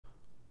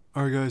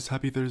Alright guys,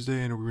 happy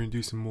Thursday, and we're going to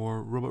do some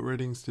more robot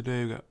ratings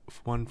today. We got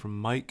one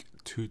from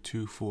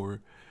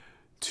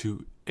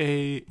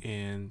Mike2242A,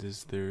 and this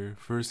is their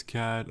first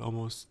CAD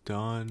almost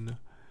done.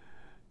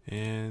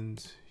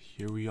 And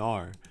here we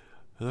are.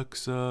 It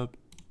looks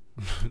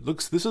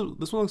this one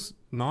looks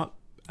not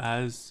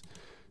as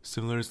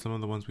similar to some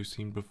of the ones we've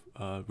seen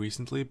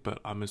recently,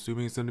 but I'm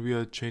assuming it's going to be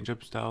a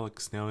change-up style, like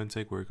snail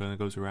intake, where it kind of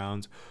goes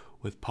around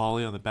with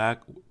poly on the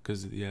back,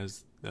 because they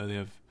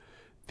have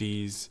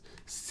these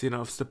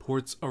sit-off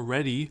supports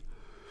already.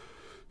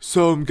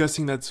 So I'm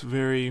guessing that's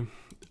very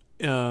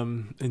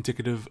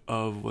indicative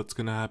of what's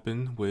gonna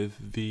happen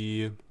with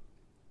the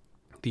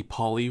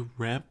poly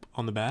ramp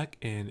on the back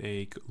and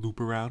a loop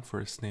around for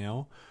a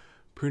snail.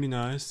 Pretty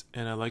nice,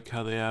 and I like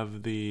how they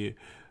have the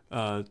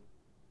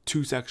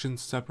two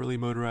sections separately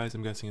motorized.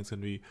 I'm guessing it's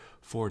gonna be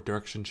for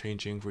direction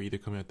changing for either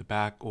coming out the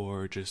back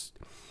or just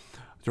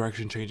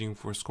direction changing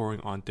for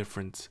scoring on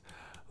different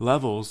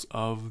levels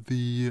of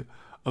the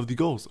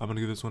goals. I'm gonna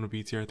give this one a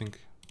B tier. I think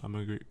I'm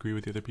gonna agree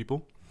with the other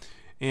people.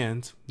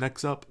 And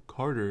next up,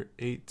 Carter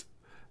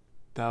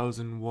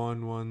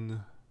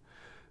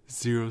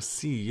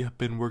 8001110C.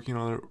 Been working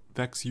on a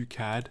Vex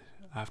UCAD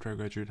after I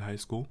graduated high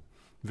school.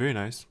 Very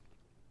nice.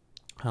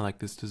 I like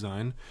this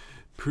design.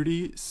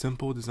 Pretty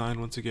simple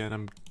design. Once again,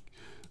 I'm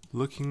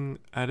looking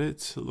at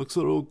it. It looks a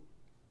little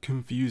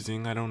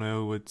confusing. I don't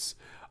know.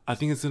 I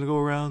think it's gonna go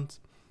around.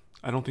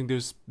 I don't think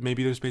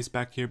maybe there's space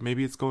back here.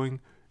 Maybe it's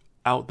going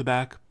out the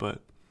back,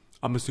 but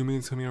I'm assuming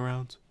it's coming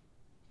around.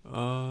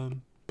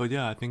 But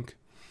yeah, I think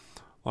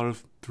a lot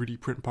of 3D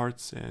print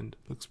parts and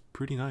looks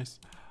pretty nice.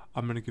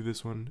 I'm gonna give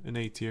this one an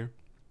A tier.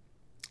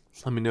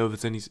 Let me know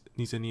if it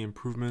needs any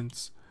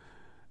improvements.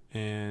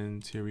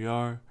 And here we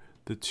are.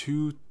 The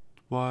 2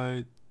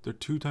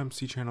 times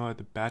C channel at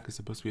the back is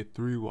supposed to be a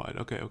 3 wide.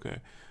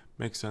 Okay.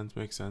 Makes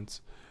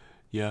sense.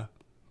 Yeah.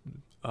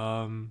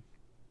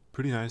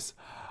 Pretty nice.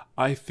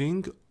 I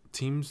think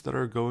teams that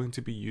are going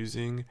to be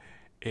using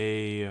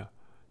a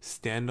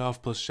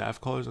standoff plus shaft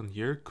collars on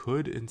here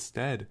could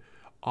instead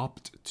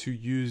opt to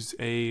use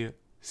a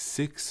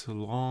 6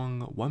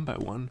 long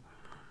 1x1,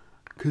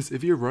 because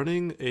if you're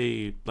running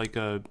a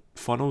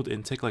funneled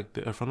intake, like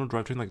a funneled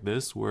drivetrain like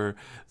this, where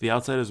the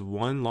outside is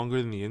 1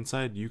 longer than the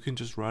inside, you can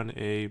just run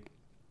a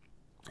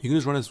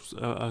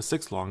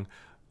 6 long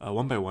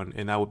 1x1,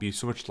 and that would be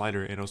so much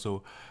lighter and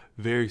also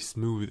very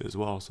smooth as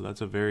well. So that's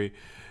a very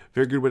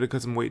good way to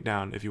cut some weight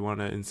down if you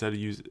want to, instead of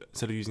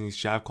using these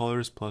shaft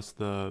collars plus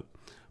the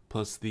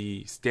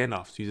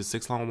standoff, to use a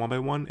 6 long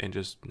 1x1 and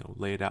just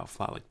lay it out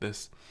flat like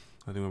this.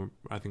 I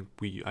think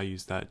I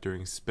used that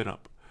during spin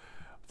up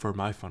for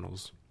my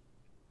funnels.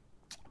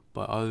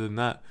 But other than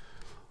that,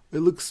 it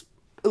looks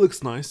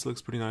nice. It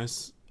looks pretty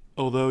nice.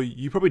 Although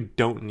you probably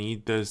don't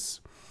need this.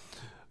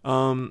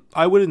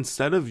 I would,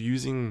 instead of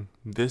using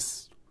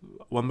this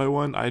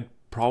 1x1, I'd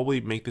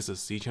probably make this a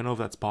C channel if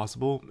that's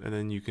possible, and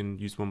then you can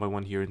use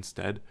 1x1 here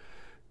instead,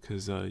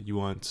 because you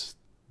want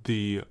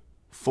the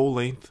full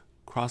length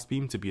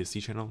crossbeam to be a C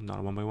channel, not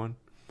a 1x1.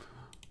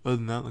 Other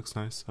than that, looks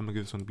nice. I'm gonna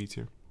give this one a B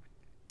tier.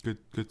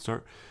 Good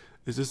start.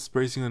 Is this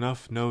bracing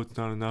enough? No, it's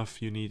not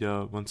enough. You need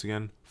once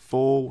again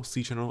full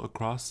C channel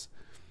across,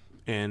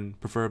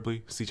 and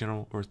preferably C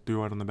channel or 3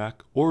 wide on the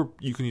back, or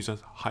you can use a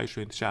high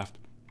strength shaft.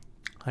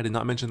 I did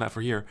not mention that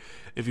for here.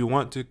 If you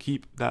want to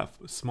keep that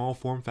small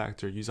form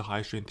factor, use a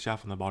high strength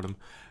shaft on the bottom.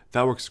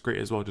 That works great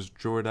as well. Just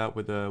draw it out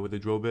with a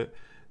drill bit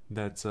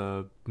that's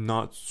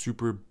not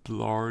super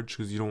large,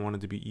 because you don't want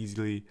it to be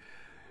easily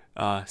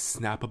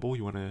snappable.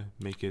 You want to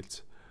make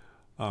it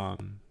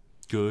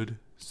good.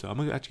 So I'm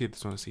gonna actually give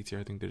this one a C tier.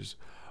 I think there's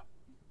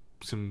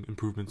some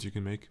improvements you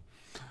can make.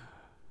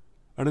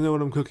 I don't know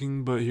what I'm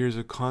cooking, but here's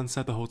a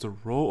concept that holds a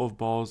row of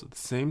balls at the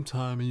same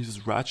time and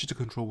uses ratchet to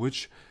control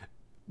which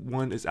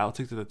one is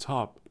outtake to the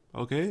top.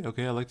 Okay,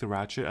 I like the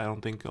ratchet. I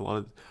don't think a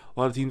lot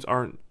of teams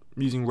aren't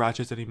using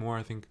ratchets anymore.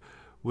 I think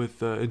with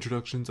the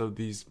introductions of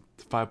these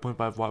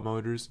 5.5 watt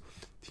motors,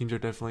 teams are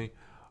definitely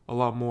a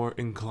lot more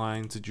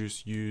inclined to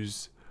just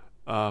use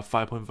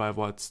 5.5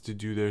 watts to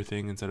do their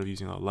thing instead of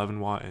using 11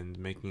 watt and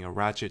making a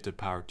ratchet to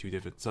power 2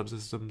 different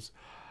subsystems.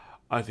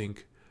 I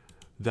think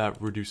that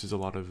reduces a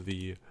lot of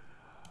the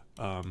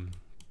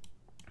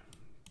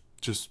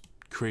just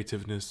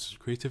creativeness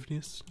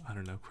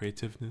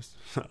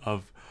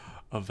of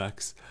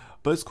Vex.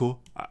 But it's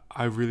cool.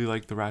 I really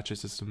like the ratchet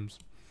systems.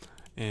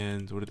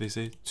 And what did they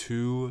say?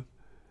 Two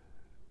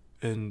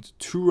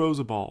rows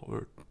of ball,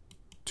 or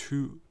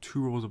two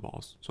rows of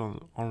balls.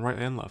 So on right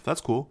and left.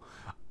 That's cool.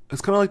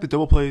 It's kind of like the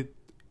double play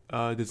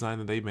design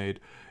that they made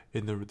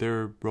in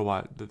their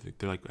robot.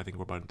 They're like, I think,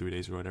 robot in 3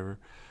 days or whatever.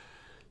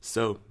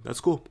 So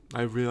that's cool.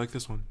 I really like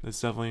this one.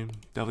 It's definitely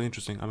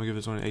interesting. I'm gonna give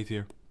this one an A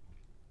tier.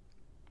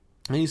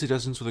 Any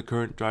suggestions for the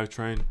current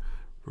drivetrain?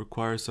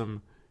 Require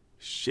some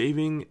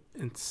shaving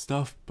and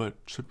stuff, but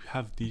should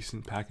have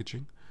decent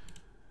packaging.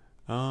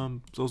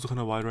 It's also kind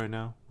of wide right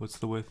now. What's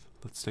the width?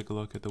 Let's take a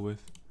look at the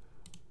width.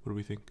 What do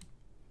we think?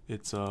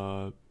 It's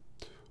 1,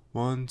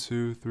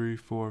 2, 3,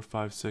 4,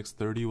 5, 6,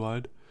 30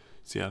 wide.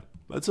 So yeah,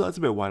 that's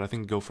a bit wide. I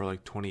think go for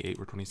like 28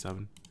 or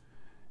 27.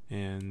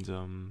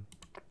 And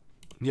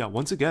yeah,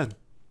 once again,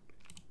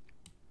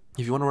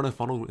 if you want to run a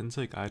funnel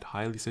intake, I'd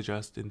highly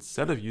suggest,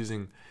 instead of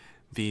using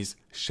these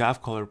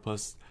shaft collar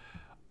plus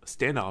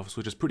standoffs,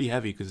 which is pretty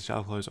heavy because the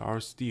shaft collars are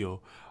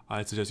steel,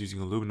 I'd suggest using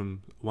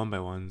aluminum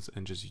 1x1s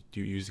and just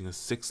using a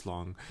 6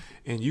 long.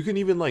 And you can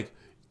even like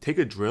take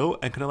a drill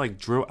and kind of like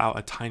drill out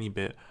a tiny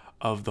bit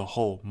of the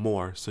hole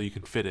more so you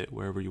can fit it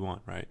wherever you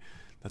want, right?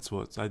 That's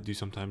what I do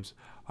sometimes.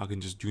 You can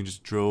just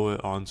drill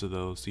it onto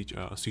the C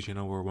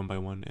channel or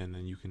 1x1, and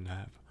then you can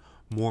have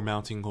more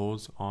mounting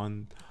holes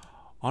on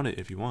it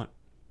if you want.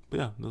 But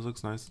yeah, this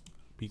looks nice.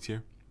 B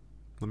tier.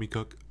 Let me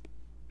cook.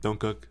 Don't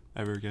cook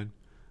ever again.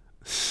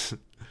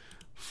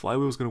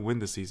 Flywheel's gonna win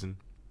this season.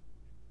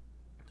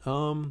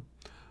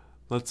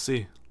 Let's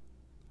see.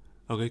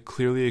 Okay,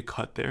 clearly a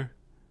cut there.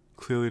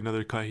 Clearly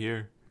another cut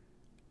here.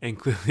 And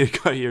clearly a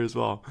cut here as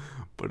well.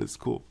 But it's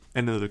cool.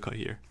 And another cut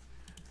here.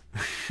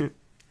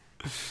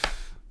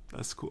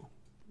 That's cool.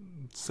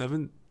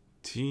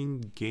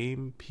 17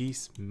 game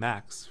piece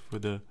max for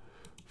the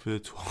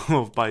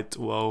 12 by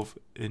 12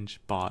 inch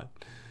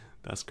bot.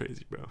 That's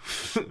crazy, bro.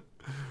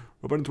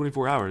 Robot in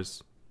 24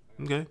 hours.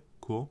 Okay,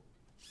 cool.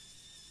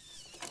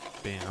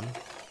 Bam,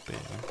 bam.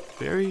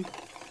 Very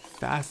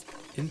fast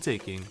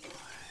intaking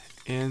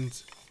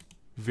and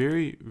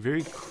very,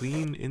 very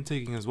clean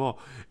intaking as well,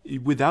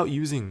 without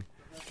using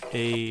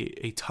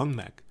a tongue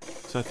mech.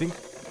 So I think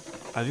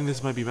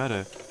this might be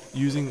meta.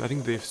 I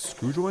think they have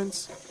screw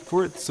joints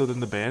for it, so then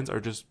the bands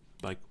are just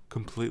like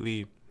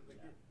completely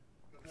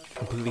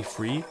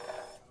free,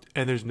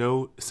 and there's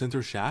no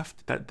center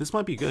shaft. This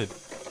might be good.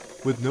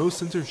 With no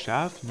center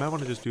shaft, you might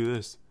want to just do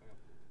this.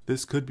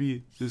 This could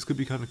be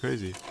kind of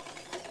crazy.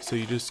 So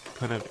you just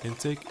kind of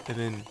intake, and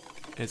then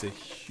it's a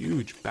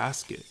huge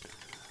basket.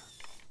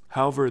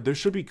 However, there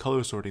should be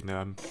color sorting there.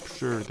 I'm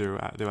sure they'll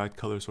add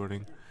color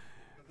sorting,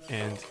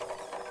 and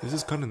this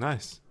is kind of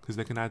nice because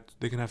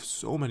they can have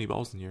so many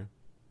balls in here.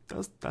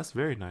 That's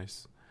very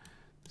nice.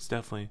 It's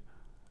definitely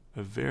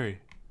a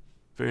very,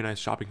 very nice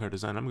shopping cart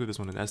design. I'm gonna give this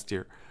one an S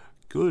tier.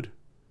 Good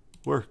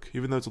work.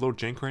 Even though it's a little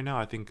jank right now,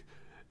 I think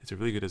it's a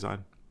really good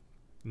design.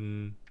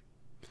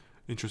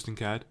 Interesting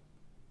CAD.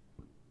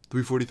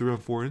 343 on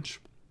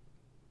 4-inch.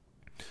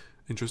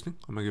 Interesting.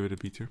 I'm gonna give it a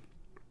B tier.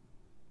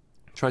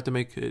 Tried to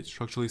make it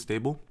structurally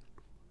stable.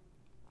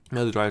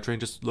 Now the drivetrain,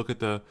 just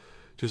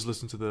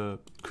listen to the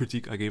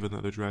critique I gave on the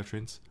other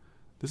drivetrains.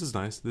 This is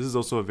nice. This is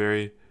also a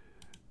very,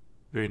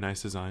 very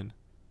nice design.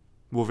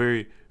 Well,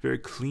 very, very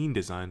clean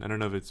design. I don't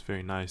know if it's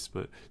very nice,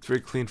 but it's very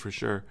clean for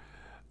sure.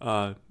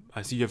 I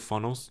see you have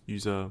funnels.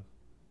 Use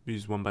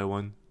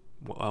 1x1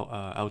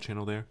 L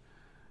channel there,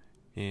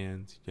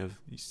 and I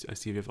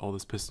see you have all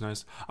this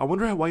pistonized. I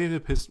wonder why you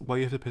have to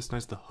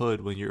pistonize the hood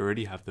when you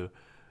already have the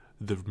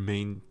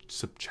main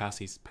sub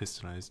chassis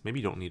pistonized. Maybe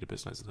you don't need to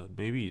pistonize the hood.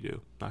 Maybe you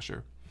do. Not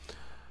sure.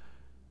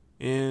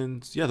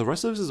 And yeah, the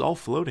rest of this is all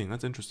floating.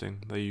 That's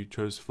interesting that you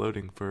chose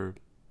floating for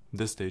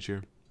this stage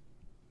here,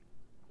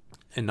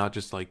 and not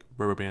just like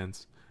rubber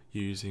bands.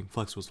 You're using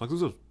flex wheels. Flex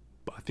wheels are,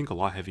 I think, a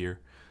lot heavier,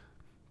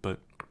 but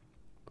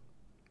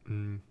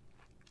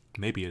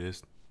maybe it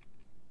is.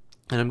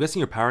 And I'm guessing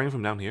you're powering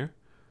from down here.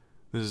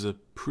 This is a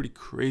pretty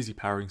crazy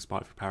powering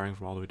spot for powering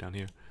from all the way down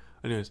here.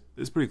 Anyways,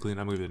 it's pretty clean.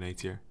 I'm gonna give it an A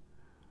tier.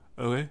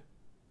 Okay.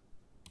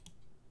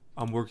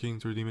 I'm working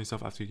to redeem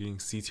myself after getting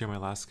C tier my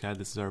last CAD.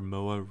 This is our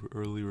MOA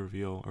early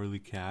reveal, early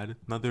CAD.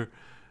 Another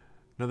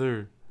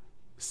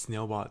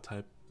snailbot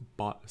type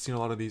bot. I've seen a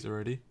lot of these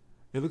already.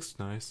 It looks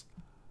nice.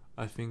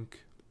 I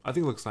think it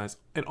looks nice.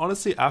 And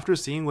honestly, after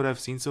seeing what I've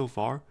seen so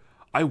far,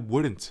 I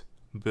wouldn't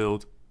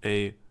build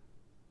a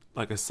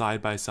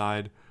side by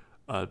side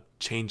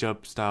change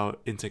up style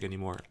intake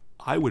anymore.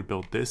 I would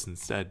build this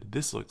instead.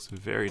 This looks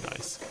very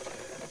nice.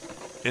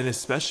 And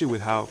especially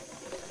with how,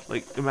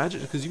 like,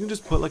 imagine, because you can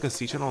just put like a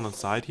C channel on the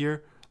side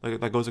here, like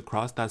that goes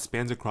across, that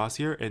spans across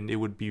here, and it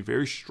would be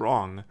very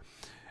strong.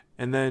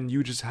 And then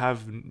you just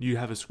have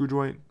a screw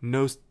joint,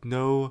 no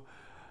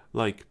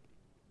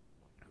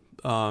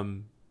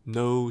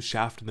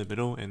shaft in the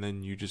middle, and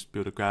then you just be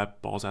able to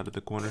grab balls out of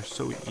the corner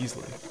so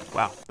easily.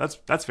 Wow,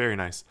 that's very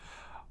nice.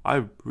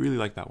 I really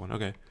like that one.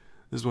 Okay,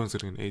 this one's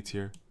getting an A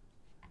tier.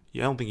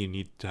 Yeah, I don't think you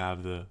need to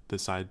have the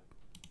side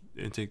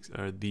intakes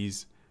or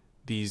these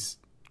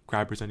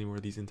grabbers anymore,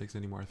 these intakes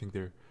anymore. I think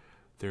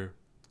they're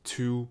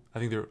too. I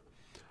think they're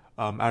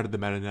out of the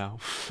meta now,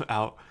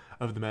 out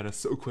of the meta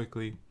so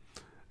quickly,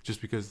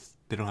 just because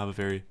they don't have a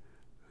very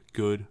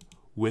good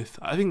width.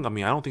 I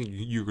don't think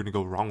you're gonna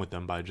go wrong with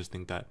them, but I just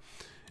think that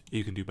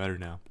you can do better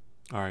now.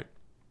 All right.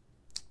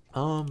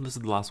 This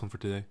is the last one for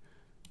today.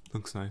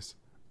 Looks nice.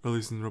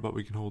 Early season robot,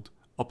 we can hold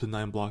up to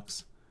 9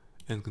 blocks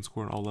and can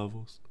score on all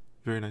levels.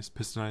 Very nice.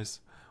 Pistonized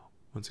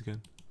once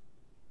again.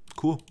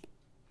 Cool.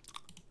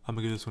 I'm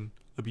gonna give this one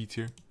a B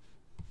tier.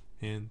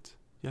 And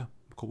yeah,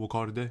 we'll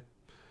call it a day.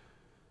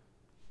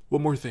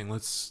 One more thing.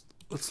 Let's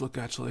look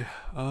actually.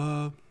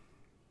 I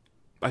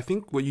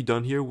think what you've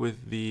done here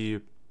with these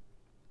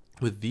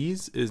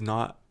is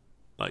not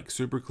like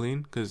super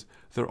clean, because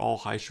they're all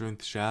high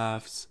strength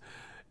shafts,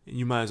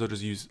 you might as well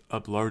just use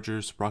a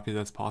larger sprocket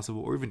that's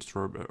possible, or even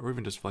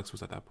just flex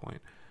wheels at that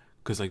point,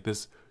 because like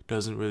this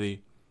doesn't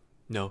really,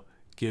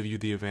 give you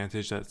the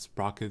advantage that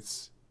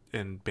sprockets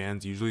and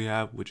bands usually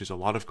have, which is a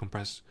lot of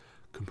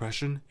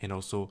compression and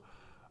also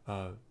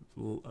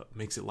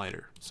makes it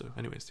lighter. So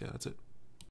anyways, yeah, that's it.